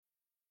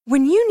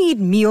When you need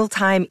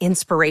mealtime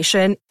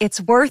inspiration,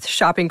 it's worth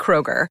shopping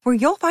Kroger, where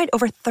you'll find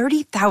over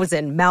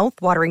 30,000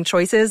 mouth-watering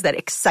choices that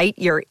excite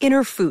your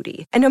inner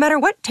foodie. And no matter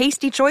what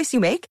tasty choice you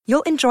make,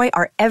 you'll enjoy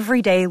our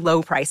everyday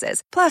low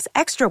prices, plus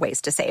extra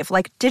ways to save,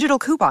 like digital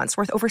coupons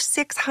worth over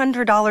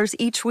 $600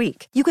 each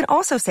week. You can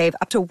also save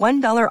up to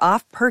 $1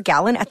 off per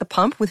gallon at the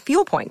pump with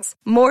fuel points.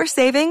 More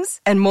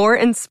savings and more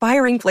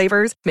inspiring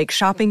flavors make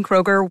shopping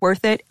Kroger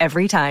worth it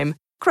every time.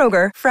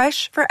 Kroger,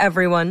 fresh for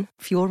everyone.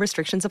 Fuel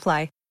restrictions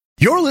apply.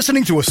 You're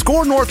listening to a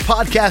Score North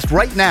podcast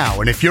right now,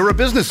 and if you're a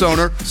business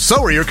owner,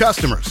 so are your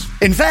customers.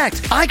 In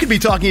fact, I could be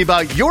talking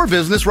about your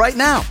business right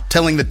now,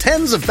 telling the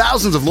tens of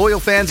thousands of loyal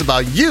fans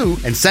about you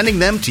and sending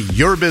them to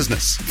your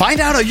business. Find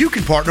out how you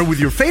can partner with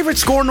your favorite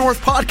Score North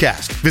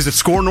podcast. Visit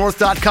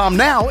scorenorth.com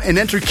now and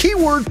enter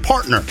keyword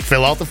partner.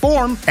 Fill out the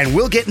form, and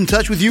we'll get in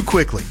touch with you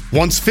quickly.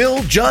 Once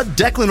Phil, Judd,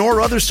 Declan, or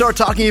others start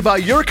talking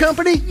about your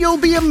company, you'll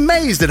be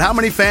amazed at how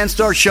many fans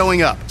start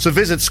showing up. So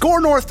visit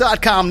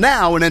scorenorth.com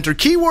now and enter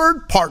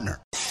keyword partner.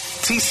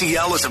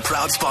 TCL is a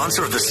proud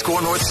sponsor of the Score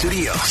North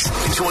Studios.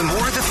 Enjoy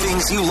more of the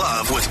things you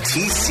love with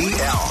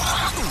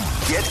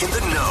TCL. Get in the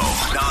know.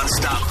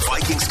 Non-stop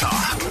Vikings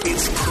talk.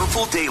 It's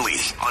Purple Daily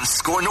on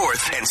Score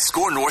North and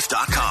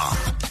scorenorth.com.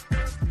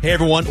 Hey,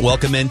 everyone.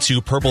 Welcome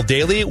into Purple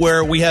Daily,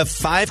 where we have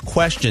 5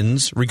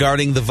 questions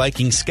regarding the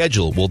Vikings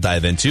schedule we'll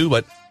dive into.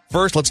 But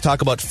first, let's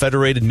talk about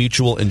Federated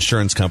Mutual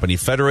Insurance Company.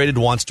 Federated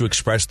wants to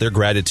express their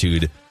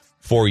gratitude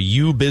for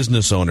you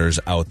business owners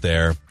out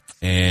there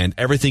and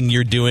everything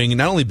you're doing,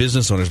 not only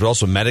business owners, but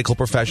also medical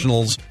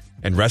professionals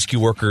and rescue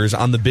workers.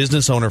 On the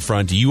business owner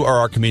front, you are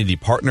our community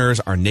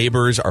partners, our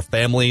neighbors, our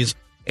families,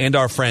 and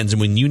our friends.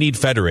 And when you need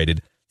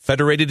Federated,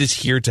 Federated is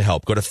here to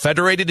help. Go to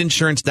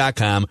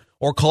federatedinsurance.com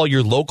or call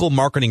your local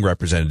marketing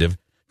representative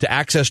to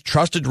access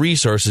trusted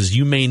resources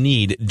you may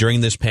need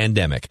during this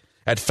pandemic.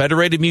 At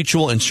Federated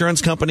Mutual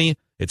Insurance Company,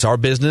 it's our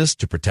business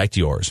to protect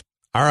yours.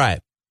 All right.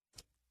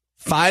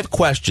 5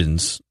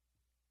 questions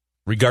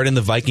regarding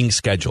the Vikings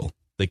schedule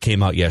that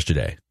came out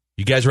yesterday.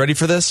 You guys ready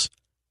for this?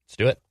 Let's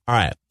do it. All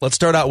right. Let's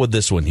start out with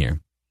this one here.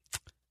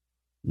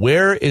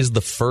 Where is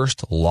the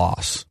first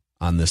loss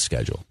on this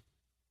schedule?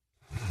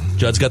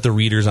 Judd's got the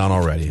readers on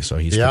already, so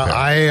he's prepared.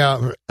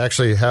 I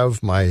actually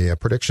have my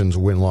predictions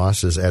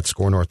win-losses at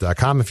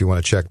scorenorth.com if you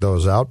want to check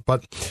those out.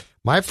 But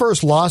my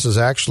first loss is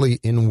actually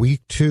in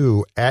week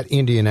 2 at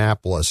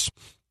Indianapolis.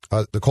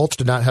 The Colts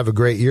did not have a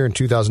great year in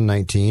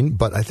 2019,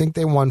 but I think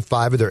they won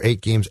 5 of their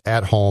 8 games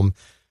at home.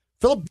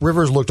 Philip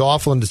Rivers looked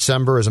awful in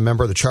December as a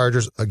member of the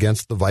Chargers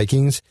against the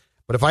Vikings.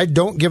 But if I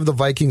don't give the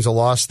Vikings a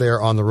loss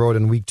there on the road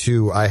in week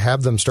 2, I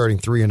have them starting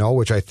 3-0,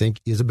 which I think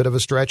is a bit of a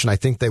stretch, and I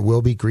think they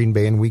will beat Green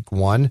Bay in week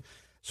 1.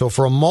 So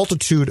for a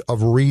multitude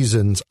of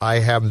reasons, I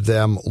have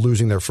them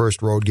losing their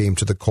first road game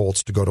to the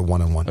Colts to go to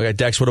 1-1. Okay,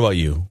 Dex, what about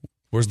you?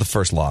 Where's the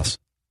first loss?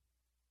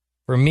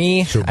 For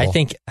me, I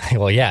think,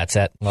 it's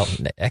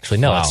actually,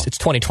 no, Wow. it's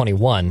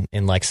 2021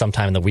 in like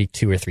sometime in the week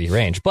 2 or 3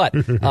 range. But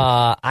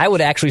I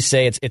would actually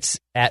say it's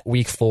at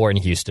week 4 in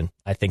Houston.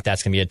 I think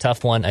that's going to be a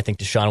tough one. I think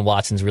Deshaun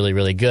Watson's really,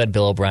 really good.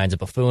 Bill O'Brien's a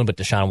buffoon, but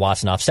Deshaun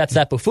Watson offsets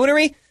that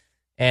buffoonery,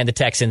 and the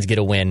Texans get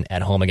a win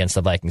at home against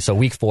the Vikings. So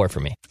week 4 for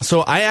me.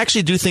 So I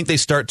actually do think they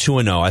start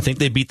 2-0. I think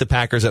they beat the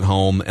Packers at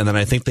home, and then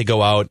I think they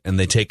go out and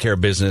they take care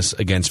of business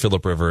against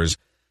Phillip Rivers.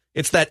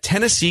 It's that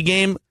Tennessee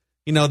game.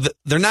 You know,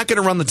 they're not going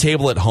to run the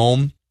table at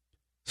home,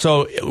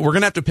 so we're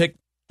going to have to pick.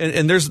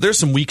 And there's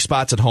some weak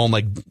spots at home,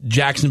 like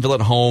Jacksonville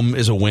at home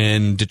is a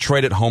win.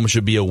 Detroit at home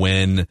should be a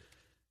win.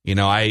 You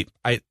know, I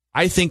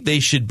think they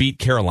should beat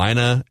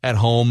Carolina at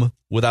home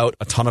without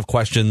a ton of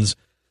questions.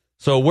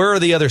 So where are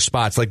the other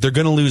spots? Like, they're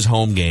going to lose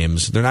home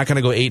games. They're not going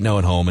to go 8-0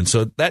 at home. And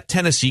so that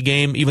Tennessee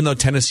game, even though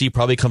Tennessee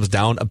probably comes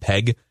down a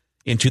peg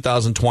in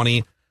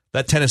 2020,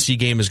 that Tennessee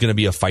game is going to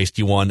be a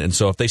feisty one. And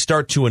so if they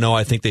start 2-0,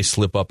 I think they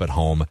slip up at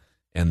home.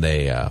 And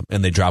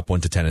they drop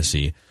one to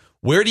Tennessee.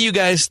 Where do you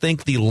guys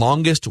think the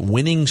longest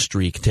winning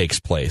streak takes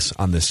place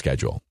on this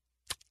schedule?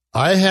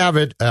 I have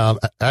it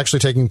actually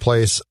taking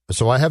place.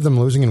 So I have them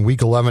losing in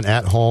week 11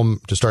 at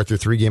home to start their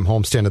 3-game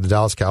homestand of the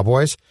Dallas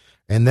Cowboys,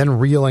 and then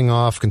reeling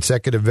off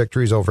consecutive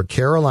victories over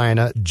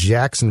Carolina,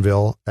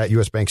 Jacksonville at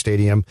US Bank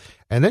Stadium,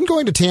 and then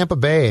going to Tampa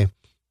Bay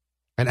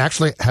and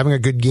actually having a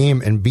good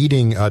game and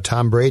beating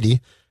Tom Brady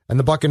and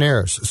the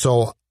Buccaneers.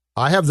 So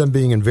I have them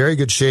being in very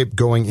good shape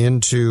going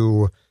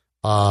into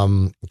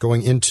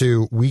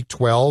week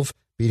 12,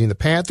 beating the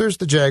Panthers,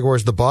 the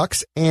Jaguars, the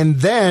Bucks, and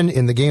then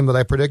in the game that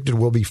I predicted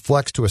will be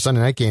flexed to a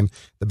Sunday night game,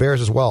 the Bears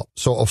as well.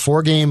 So a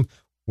 4-game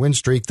win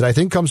streak that I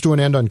think comes to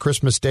an end on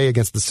Christmas Day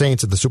against the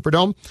Saints at the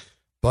Superdome.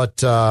 But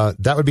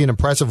that would be an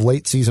impressive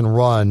late season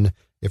run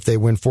if they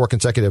win 4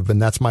 consecutive,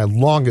 and that's my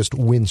longest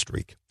win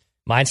streak.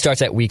 Mine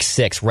starts at week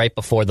 6, right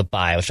before the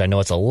bye, which I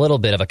know it's a little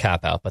bit of a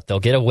cop-out, but they'll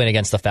get a win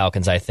against the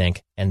Falcons, I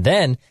think. And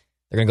then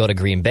they're going to go to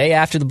Green Bay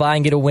after the bye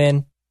and get a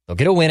win. They'll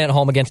get a win at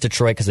home against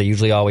Detroit because they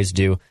usually always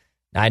do.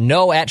 Now, I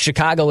know at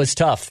Chicago is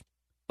tough,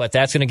 but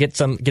that's going to get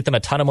them a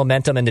ton of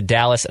momentum into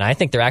Dallas, and I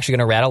think they're actually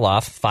going to rattle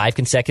off 5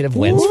 consecutive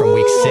wins from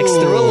week 6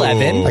 through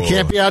 11. I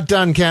can't be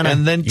outdone, can I?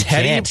 And then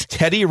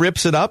Teddy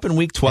rips it up in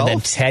week 12. And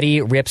then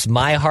Teddy rips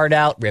my heart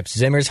out, rips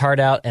Zimmer's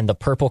heart out, and the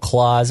purple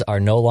claws are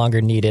no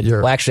longer needed.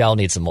 Well, actually, I'll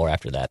need some more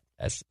after that.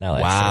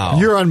 Wow.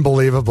 You're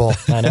unbelievable.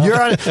 I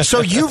know. So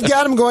you've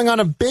got him going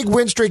on a big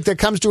win streak that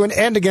comes to an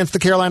end against the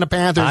Carolina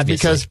Panthers.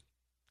 Obviously. Because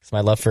it's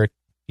my love for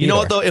You know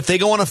what, though? If they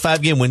go on a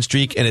 5-game win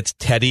streak and it's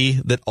Teddy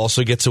that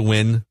also gets a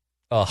win,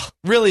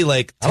 really,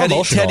 like, Teddy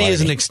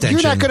is an extension.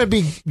 You're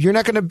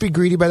not going to be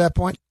greedy by that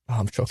point? Oh,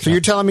 I'm joking. So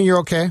you're telling me you're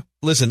okay?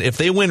 Listen, if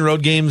they win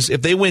road games,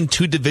 if they win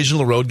 2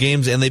 divisional road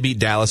games and they beat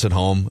Dallas at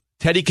home,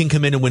 Teddy can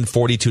come in and win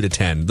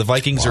 42-10. The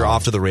Vikings are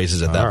off to the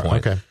races at that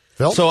point. Okay.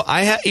 Phil? So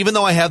even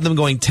though I have them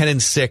going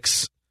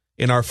 10-6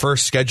 in our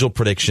first schedule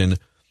prediction,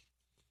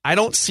 I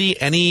don't see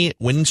any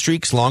win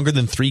streaks longer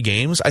than 3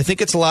 games. I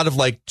think it's a lot of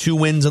like 2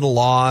 wins and a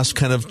loss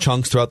kind of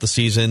chunks throughout the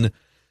season.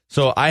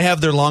 So I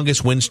have their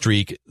longest win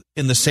streak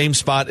in the same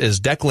spot as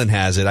Declan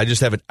has it. I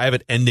just have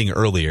it ending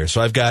earlier.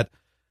 So I've got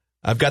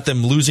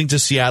them losing to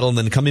Seattle and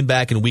then coming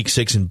back in week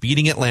 6 and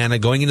beating Atlanta,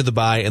 going into the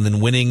bye, and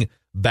then winning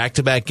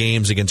back-to-back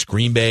games against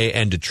Green Bay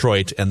and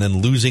Detroit, and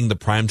then losing the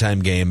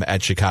primetime game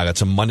at Chicago.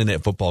 It's a Monday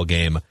Night Football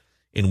game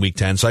in week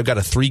 10. So I've got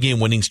a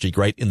 3-game winning streak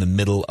right in the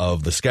middle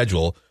of the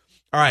schedule.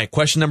 All right,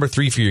 question number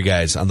 3 for you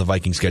guys on the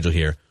Viking schedule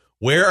here.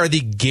 Where are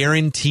the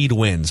guaranteed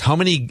wins? How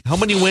many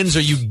wins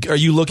are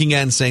you looking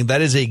at and saying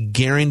that is a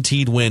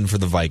guaranteed win for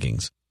the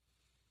Vikings?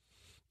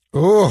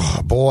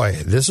 Oh boy,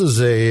 this is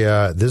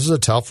a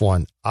tough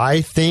one.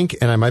 I think,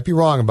 and I might be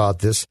wrong about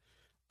this,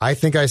 I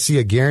think I see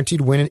a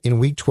guaranteed win in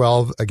week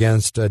 12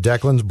 against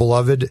Declan's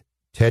beloved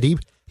Teddy,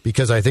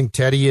 because I think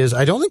Teddy is.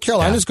 I don't think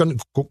Carolina's going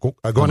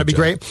to be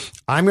great.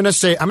 I'm going to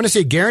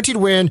say guaranteed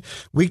win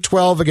week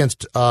 12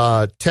 against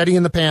Teddy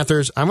and the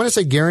Panthers. I'm going to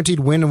say guaranteed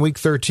win in week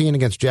 13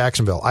 against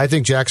Jacksonville. I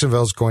think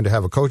Jacksonville is going to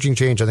have a coaching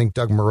change. I think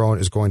Doug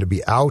Marrone is going to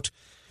be out.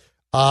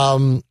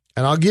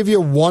 And I'll give you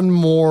one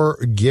more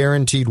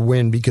guaranteed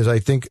win because I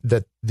think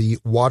that the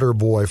water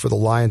boy for the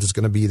Lions is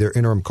going to be their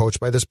interim coach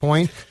by this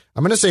point.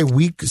 I'm going to say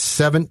week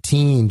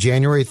 17,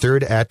 January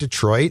 3rd at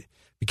Detroit,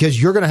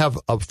 because you're going to have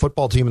a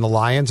football team in the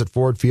Lions at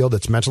Ford Field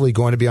that's mentally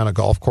going to be on a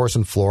golf course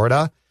in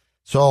Florida.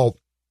 So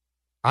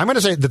I'm going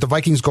to say that the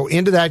Vikings go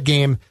into that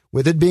game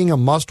with it being a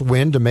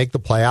must-win to make the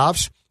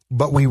playoffs,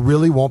 but we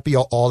really won't be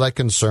all that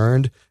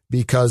concerned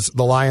because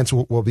the Lions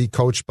will be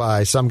coached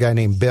by some guy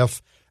named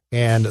Biff,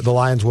 and the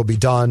Lions will be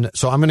done.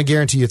 So I'm going to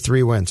guarantee you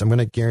 3 wins. I'm going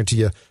to guarantee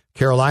you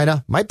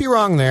Carolina. Might be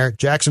wrong there.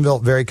 Jacksonville,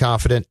 very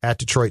confident. At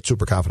Detroit,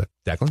 super confident.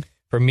 Declan?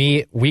 For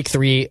me, week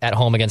 3 at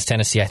home against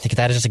Tennessee, I think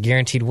that is just a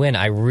guaranteed win.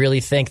 I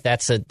really think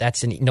that's a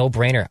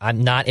no-brainer.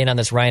 I'm not in on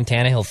this Ryan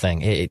Tannehill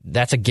thing.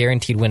 That's a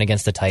guaranteed win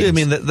against the Titans. I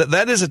mean,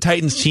 that is a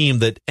Titans team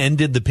that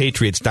ended the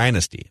Patriots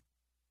dynasty.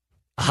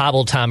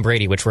 Hobbled Tom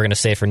Brady, which we're going to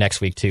say for next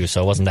week, too,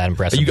 so it wasn't that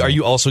impressive. Are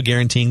you also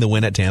guaranteeing the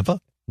win at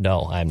Tampa?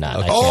 No, I'm not.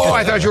 Okay.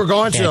 I thought you were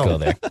going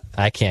to.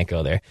 I can't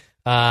go there.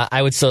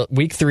 I would say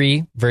week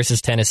 3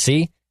 versus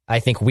Tennessee.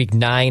 I think week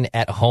 9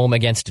 at home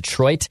against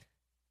Detroit.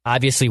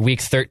 Obviously,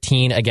 week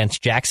 13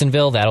 against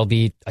Jacksonville. That'll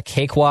be a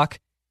cakewalk.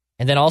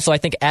 And then also, I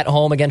think at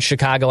home against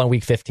Chicago on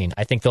week 15.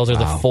 I think those are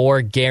the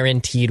 4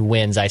 guaranteed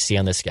wins I see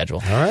on this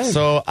schedule. All right.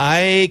 So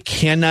I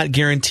cannot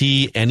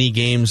guarantee any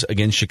games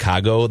against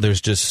Chicago.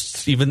 There's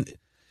just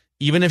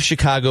even if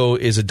Chicago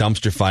is a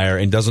dumpster fire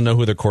and doesn't know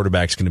who their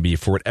quarterback's going to be,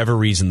 for whatever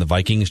reason, the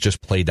Vikings just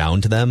play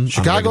down to them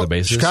on a regular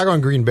basis. Chicago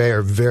and Green Bay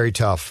are very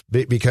tough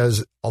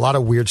because a lot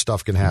of weird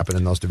stuff can happen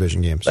in those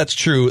division games. That's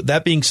true.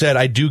 That being said,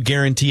 I do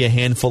guarantee a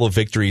handful of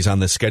victories on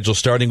this schedule,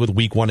 starting with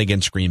week 1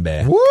 against Green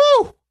Bay.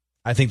 Woo!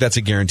 I think that's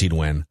a guaranteed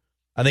win.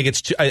 I think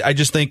it's. I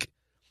just think.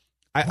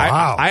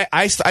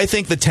 I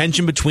think the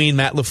tension between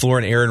Matt LaFleur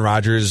and Aaron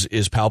Rodgers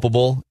is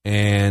palpable,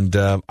 and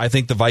I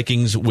think the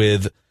Vikings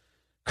with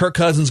Kirk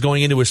Cousins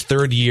going into his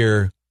 3rd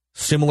year,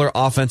 similar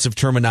offensive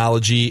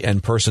terminology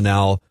and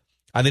personnel,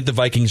 I think the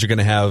Vikings are going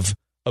to have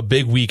a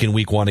big week in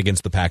week 1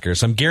 against the Packers.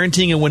 So I'm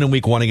guaranteeing a win in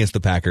week 1 against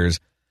the Packers.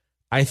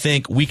 I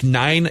think week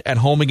 9 at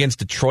home against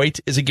Detroit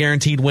is a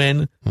guaranteed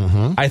win.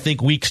 Mm-hmm. I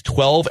think weeks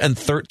 12 and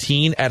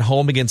 13 at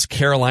home against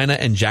Carolina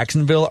and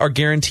Jacksonville are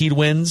guaranteed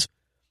wins.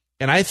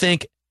 And I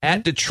think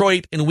at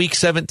Detroit in week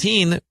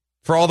 17,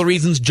 for all the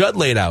reasons Judd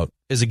laid out,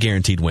 is a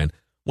guaranteed win.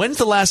 When's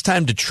the last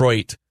time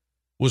Detroit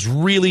was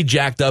really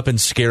jacked up and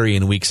scary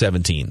in week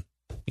 17?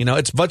 You know,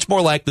 it's much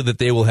more likely that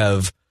they will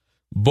have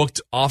booked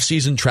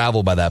off-season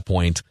travel by that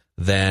point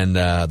than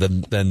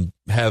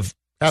have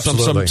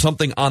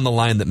something on the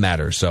line that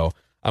matters. So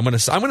I'm gonna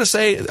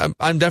say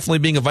I'm definitely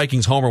being a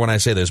Vikings homer when I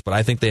say this, but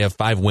I think they have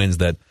 5 wins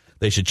that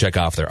they should check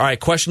off there. All right,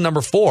 question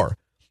number 4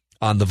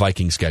 on the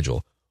Vikings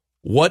schedule.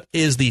 What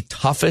is the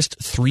toughest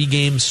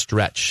 3-game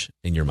stretch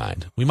in your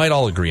mind? We might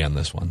all agree on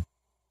this one.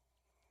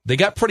 They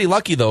got pretty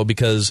lucky, though,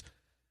 because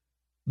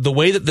the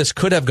way that this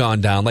could have gone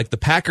down, like the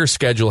Packers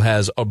schedule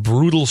has a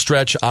brutal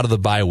stretch out of the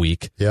bye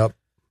week. Yep.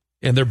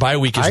 And their bye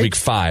week is week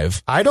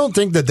 5. I don't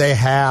think that they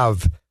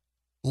have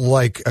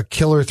like a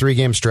killer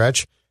 3-game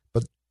stretch,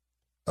 but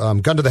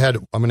gun to the head,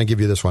 I'm going to give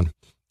you this one.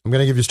 I'm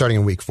going to give you starting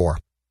in week 4.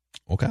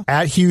 Okay.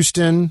 At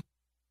Houston,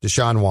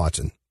 Deshaun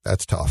Watson.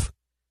 That's tough.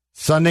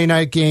 Sunday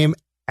night game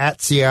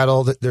at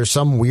Seattle. There's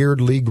some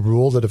weird league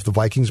rule that if the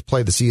Vikings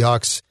play the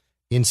Seahawks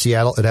in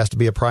Seattle, it has to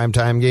be a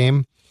primetime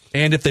game.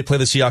 And if they play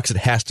the Seahawks, it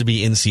has to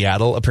be in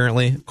Seattle,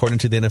 apparently, according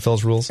to the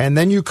NFL's rules. And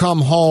then you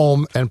come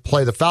home and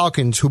play the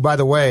Falcons, who, by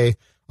the way,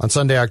 on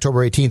Sunday, October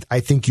 18th,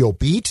 I think you'll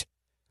beat.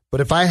 But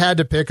if I had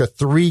to pick a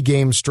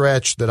 3-game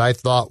stretch that I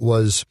thought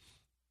was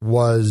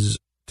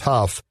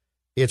tough,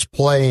 it's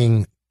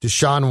playing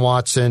Deshaun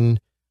Watson,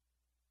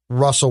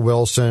 Russell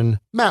Wilson,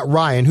 Matt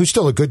Ryan, who's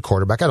still a good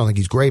quarterback. I don't think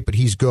he's great, but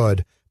he's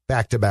good,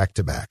 back to back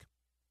to back.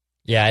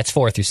 Yeah, it's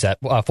 4 through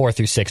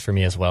 6 for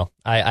me as well.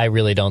 I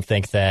really don't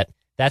think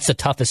that's the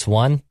toughest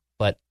one,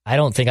 but I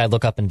don't think I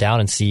look up and down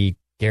and see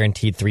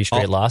guaranteed 3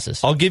 straight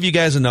losses. I'll give you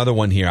guys another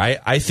one here.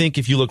 I think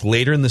if you look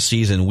later in the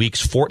season,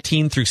 weeks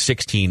 14 through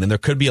 16, and there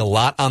could be a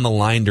lot on the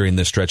line during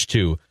this stretch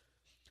too.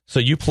 So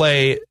you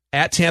play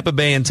at Tampa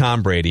Bay and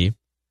Tom Brady,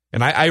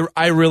 and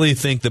I really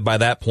think that by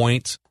that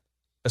point,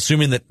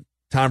 assuming that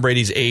Tom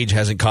Brady's age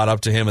hasn't caught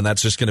up to him, and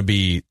that's just going to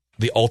be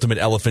the ultimate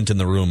elephant in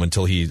the room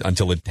until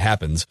it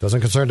happens.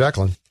 Doesn't concern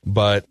Declan.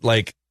 But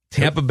like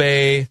Tampa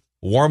Bay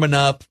warming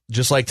up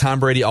just like Tom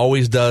Brady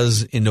always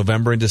does in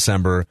November and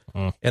December.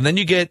 And then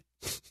you get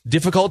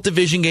difficult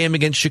division game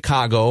against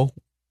Chicago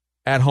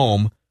at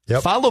home,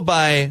 followed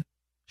by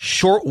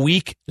short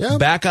week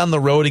back on the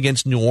road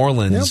against New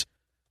Orleans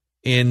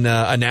in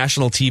a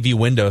national TV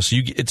window. So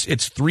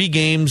it's 3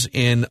 games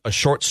in a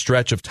short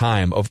stretch of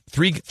time, of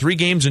three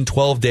games in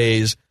 12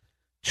 days,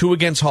 2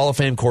 against Hall of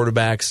Fame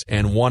quarterbacks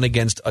and 1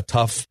 against a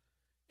tough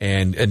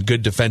and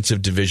good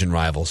defensive division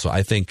rival. So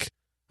I think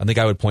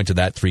I would point to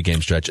that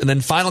 3-game stretch. And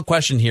then final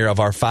question here of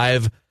our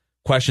 5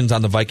 questions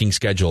on the Vikings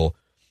schedule.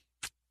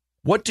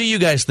 What do you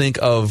guys think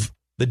of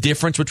the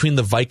difference between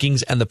the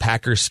Vikings and the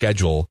Packers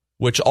schedule,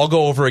 which I'll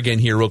go over again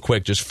here real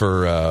quick just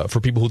for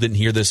people who didn't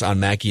hear this on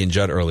Mackey and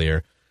Judd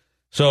earlier.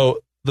 So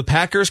the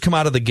Packers come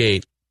out of the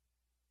gate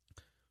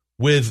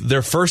with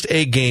their first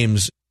 8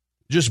 games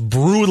just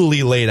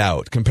brutally laid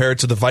out compared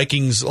to the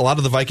Vikings. A lot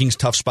of the Vikings'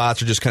 tough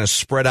spots are just kind of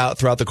spread out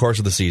throughout the course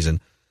of the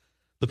season.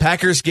 The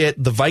Packers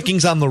get the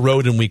Vikings on the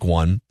road in week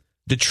 1,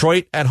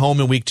 Detroit at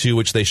home in week 2,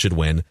 which they should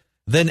win,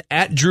 then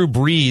at Drew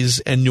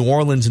Brees and New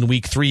Orleans in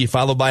week 3,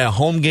 followed by a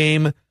home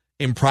game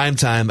in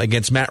primetime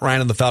against Matt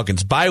Ryan and the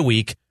Falcons bye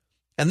week,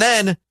 and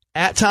then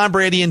at Tom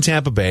Brady in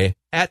Tampa Bay,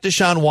 at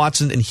Deshaun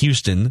Watson in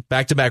Houston,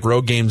 back-to-back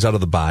road games out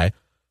of the bye,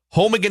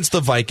 home against the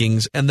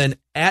Vikings, and then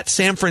at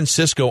San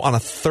Francisco on a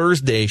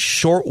Thursday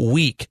short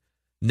week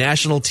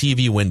national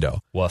TV window.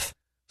 Woof.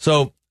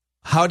 So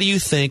how do you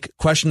think,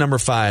 question number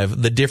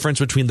 5, the difference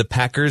between the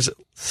Packers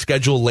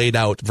schedule laid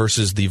out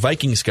versus the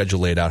Vikings schedule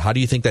laid out, how do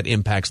you think that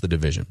impacts the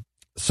division?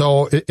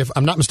 So if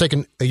I'm not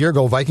mistaken, a year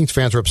ago, Vikings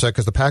fans were upset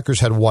because the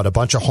Packers had, a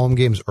bunch of home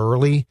games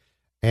early,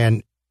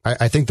 and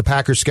I think the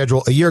Packers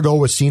schedule a year ago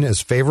was seen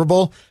as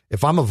favorable.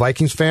 If I'm a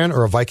Vikings fan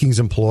or a Vikings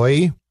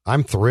employee,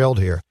 I'm thrilled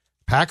here.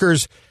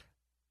 Packers,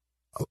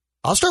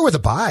 I'll start with a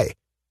bye.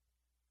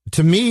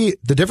 To me,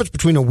 the difference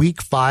between a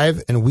week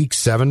 5 and a week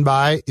 7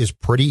 bye is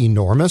pretty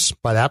enormous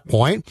by that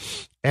point.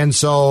 And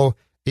so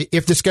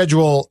if the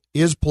schedule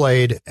is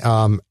played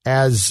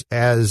as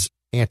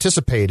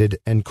anticipated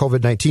and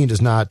COVID-19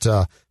 does not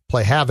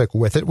play havoc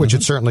with it, which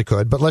it certainly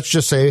could, but let's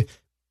just say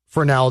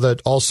for now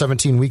that all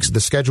 17 weeks of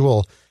the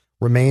schedule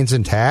remains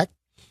intact,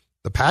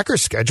 the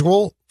Packers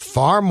schedule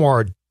far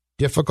more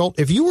difficult.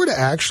 If you were to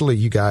actually,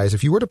 you guys,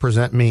 if you were to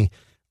present me,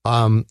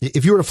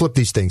 if you were to flip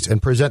these things and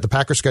present the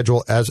Packers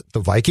schedule as the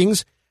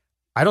Vikings,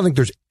 I don't think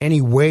there's any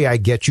way I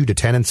get you to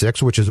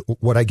 10-6, which is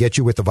what I get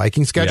you with the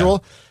Vikings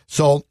schedule. Yeah.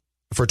 So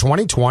for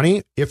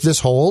 2020, if this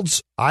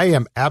holds, I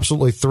am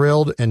absolutely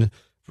thrilled. And,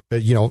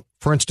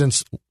 for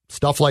instance,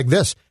 stuff like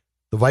this,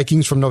 the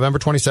Vikings from November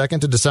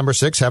 22nd to December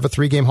 6th have a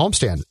 3-game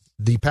homestand.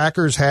 The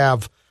Packers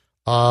have,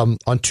 on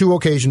 2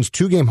 occasions,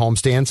 2-game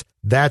homestands.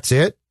 That's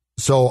it.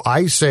 So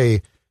I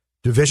say,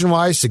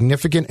 division-wise,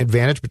 significant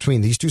advantage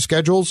between these 2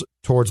 schedules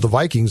towards the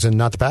Vikings and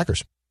not the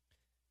Packers.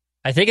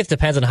 I think it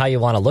depends on how you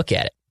want to look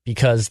at it,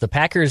 because the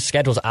Packers'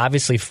 schedule is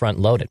obviously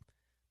front-loaded.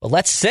 But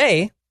let's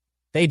say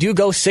they do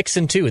go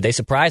 6-2. They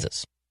surprise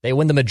us. They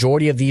win the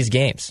majority of these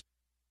games.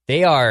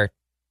 They are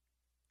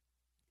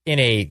in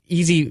a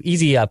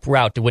easy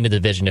route to win the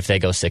division if they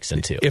go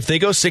 6-2. If they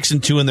go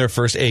 6-2 in their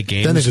first 8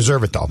 games, then they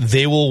deserve it, though.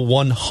 They will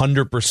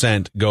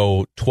 100%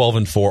 go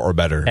 12-4 or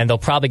better, and they'll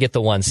probably get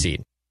the 1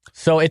 seed.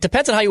 So it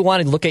depends on how you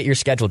want to look at your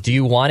schedule. Do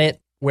you want it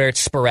where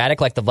it's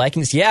sporadic like the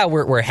Vikings? Yeah,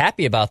 we're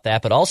happy about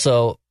that, but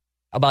also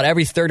about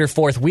every 3rd or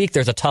 4th week,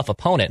 there's a tough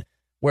opponent.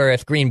 Where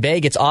if Green Bay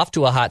gets off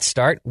to a hot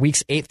start,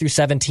 weeks 8 through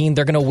 17,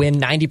 they're going to win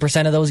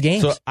 90% of those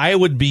games. So I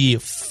would be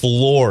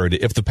floored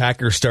if the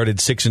Packers started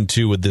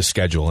 6-2 with this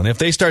schedule. And if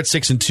they start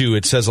 6-2,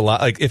 it says a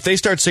lot. Like if they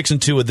start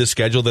 6-2 with this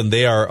schedule, then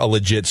they are a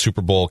legit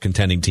Super Bowl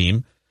contending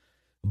team.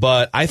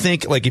 But I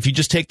think like if you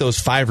just take those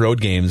 5 road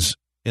games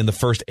in the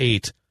first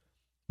 8,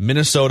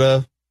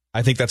 Minnesota,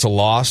 I think that's a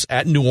loss.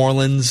 At New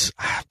Orleans,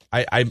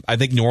 I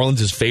think New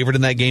Orleans is favored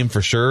in that game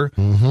for sure.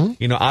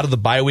 Mm-hmm. Out of the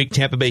bye week,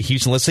 Tampa Bay,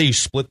 Houston, let's say you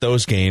split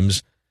those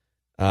games.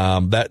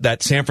 That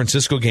San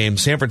Francisco game,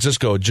 San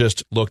Francisco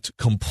just looked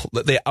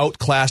they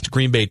outclassed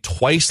Green Bay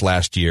twice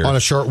last year. On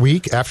a short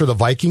week after the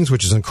Vikings,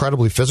 which is an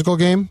incredibly physical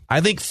game. I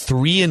think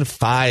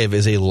 3-5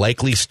 is a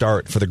likely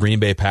start for the Green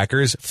Bay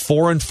Packers.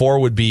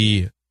 4-4 would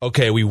be,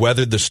 okay, we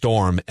weathered the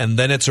storm, and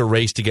then it's a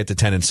race to get to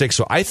 10-6.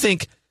 So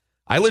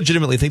I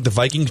legitimately think the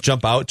Vikings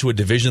jump out to a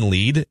division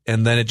lead,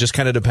 and then it just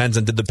kind of depends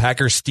on did the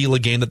Packers steal a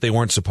game that they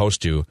weren't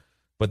supposed to.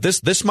 But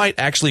this might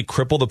actually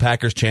cripple the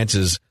Packers'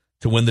 chances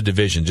to win the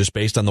division just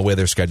based on the way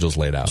their schedule's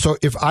laid out. So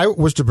if I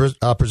was to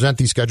present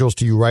these schedules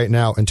to you right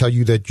now and tell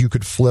you that you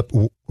could flip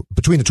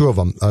between the two of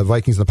them,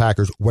 Vikings and the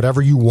Packers, whatever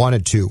you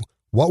wanted to,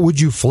 what would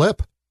you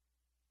flip?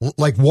 What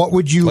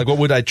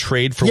would I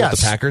trade for what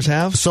the Packers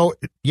have? So,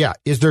 yeah,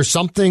 is there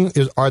something,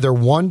 are there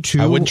 1,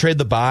 2? I wouldn't trade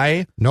the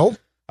bye. Nope.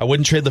 I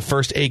wouldn't trade the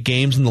first 8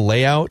 games in the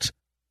layout.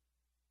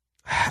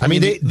 I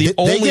mean, they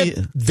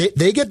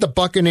get the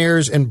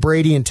Buccaneers and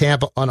Brady in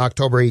Tampa on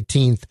October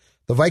 18th.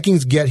 The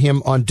Vikings get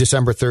him on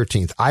December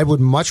 13th. I would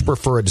much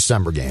prefer a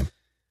December game.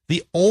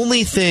 The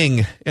only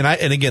thing, and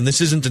again,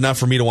 this isn't enough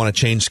for me to want to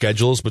change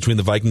schedules between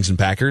the Vikings and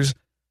Packers.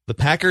 The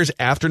Packers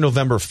after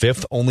November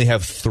 5th only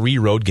have 3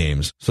 road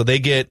games. So they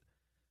get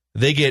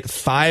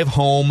 5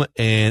 home,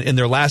 and in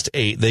their last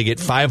 8, they get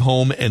 5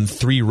 home and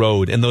 3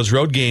 road. And those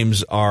road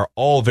games are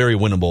all very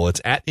winnable.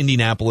 It's at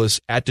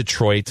Indianapolis, at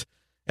Detroit,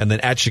 and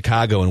then at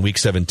Chicago in week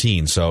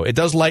 17. So it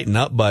does lighten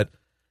up, but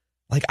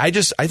I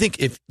think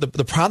if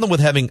the problem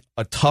with having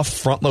a tough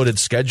front-loaded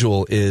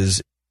schedule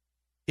is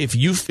if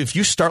you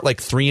start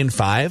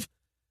 3-5,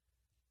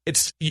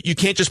 you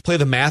can't just play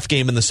the math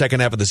game in the second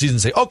half of the season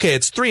and say, okay,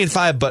 it's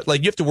 3-5, but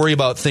you have to worry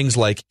about things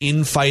like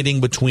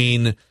infighting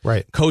between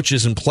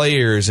coaches and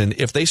players. And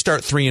if they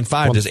start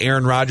 3-5, does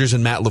Aaron Rodgers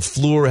and Matt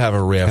LaFleur have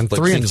a rift? And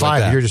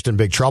 3-5, you're just in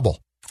big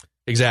trouble.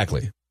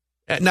 Exactly.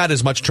 Not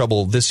as much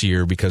trouble this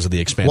year because of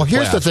the expanded Well,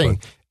 here's the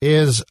thing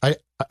is I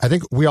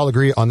think we all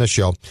agree on this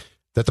show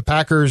that the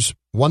Packers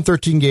won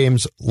 13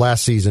 games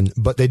last season,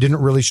 but they didn't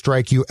really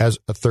strike you as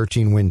a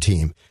 13-win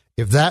team.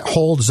 If that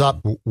holds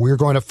up, we're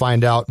going to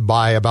find out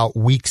by about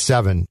week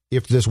 7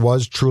 if this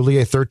was truly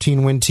a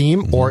 13-win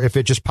team or if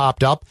it just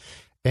popped up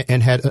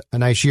and had a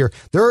nice year.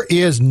 There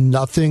is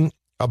nothing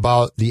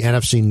about the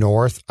NFC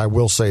North, I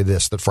will say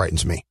this, that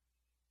frightens me.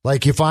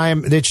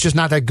 It's just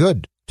not that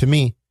good to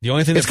me. The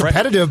only thing it's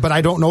competitive, but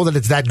I don't know that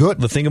it's that good.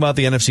 The thing about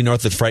the NFC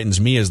North that frightens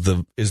me is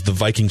the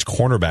Vikings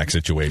cornerback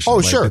situation.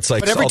 Oh, sure. It's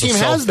but every team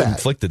has that.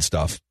 Inflicted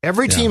stuff.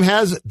 Every team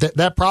has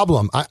that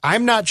problem.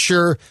 I'm not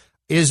sure.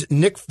 Is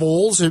Nick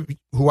Foles,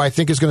 who I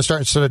think is going to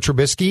start instead of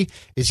Trubisky,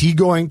 is he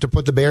going to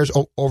put the Bears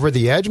over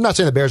the edge? I'm not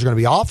saying the Bears are going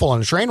to be awful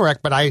on a train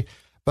wreck, but I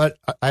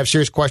have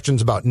serious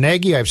questions about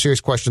Nagy. I have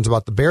serious questions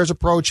about the Bears'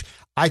 approach.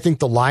 I think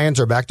the Lions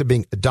are back to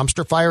being a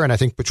dumpster fire, and I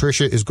think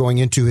Patricia is going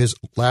into his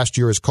last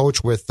year as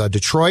coach with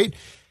Detroit.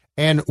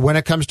 And when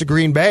it comes to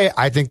Green Bay,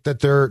 I think that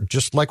they're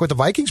just like with the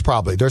Vikings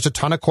probably. There's a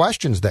ton of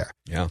questions there.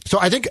 Yeah. So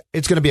I think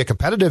it's going to be a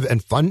competitive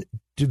and fun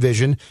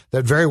division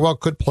that very well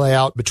could play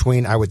out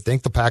between, I would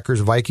think, the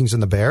Packers, Vikings,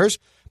 and the Bears.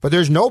 But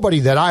there's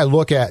nobody that I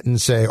look at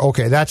and say,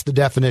 okay, that's the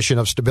definition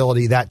of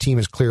stability. That team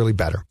is clearly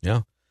better.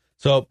 Yeah.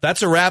 So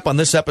that's a wrap on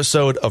this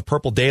episode of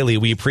Purple Daily.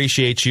 We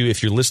appreciate you.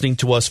 If you're listening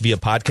to us via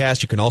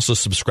podcast, you can also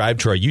subscribe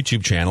to our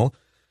YouTube channel,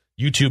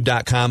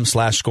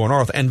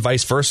 youtube.com/ScoreNorth, and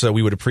vice versa.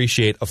 We would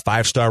appreciate a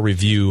 5-star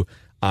review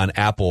on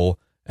Apple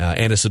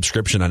and a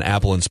subscription on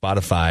Apple and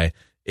Spotify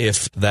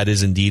if that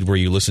is indeed where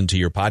you listen to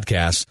your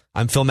podcasts.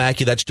 I'm Phil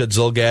Mackey. That's Judd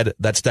Zulgad.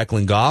 That's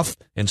Declan Goff.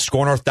 And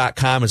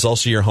ScoreNorth.com is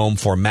also your home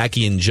for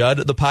Mackey and Judd,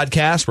 the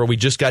podcast, where we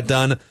just got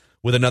done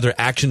with another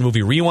action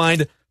movie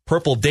rewind,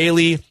 Purple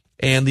Daily,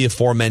 and the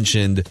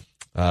aforementioned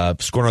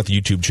Score North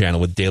YouTube channel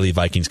with daily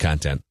Vikings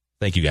content.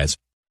 Thank you, guys.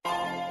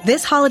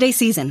 This holiday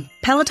season,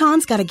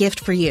 Peloton's got a gift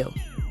for you.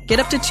 Get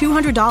up to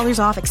 $200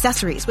 off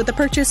accessories with the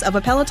purchase of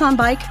a Peloton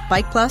bike,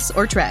 Bike Plus,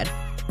 or Tread.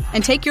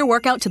 And take your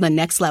workout to the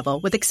next level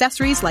with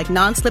accessories like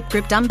non-slip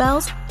grip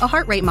dumbbells, a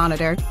heart rate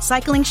monitor,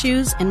 cycling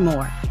shoes, and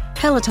more.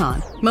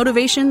 Peloton,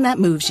 motivation that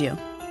moves you.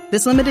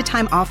 This limited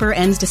time offer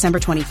ends December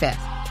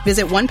 25th.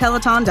 Visit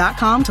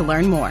onepeloton.com to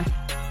learn more.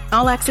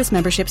 All access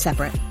membership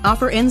separate.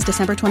 Offer ends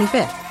December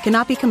 25th.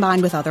 Cannot be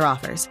combined with other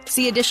offers.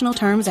 See additional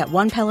terms at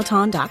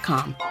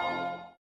onepeloton.com.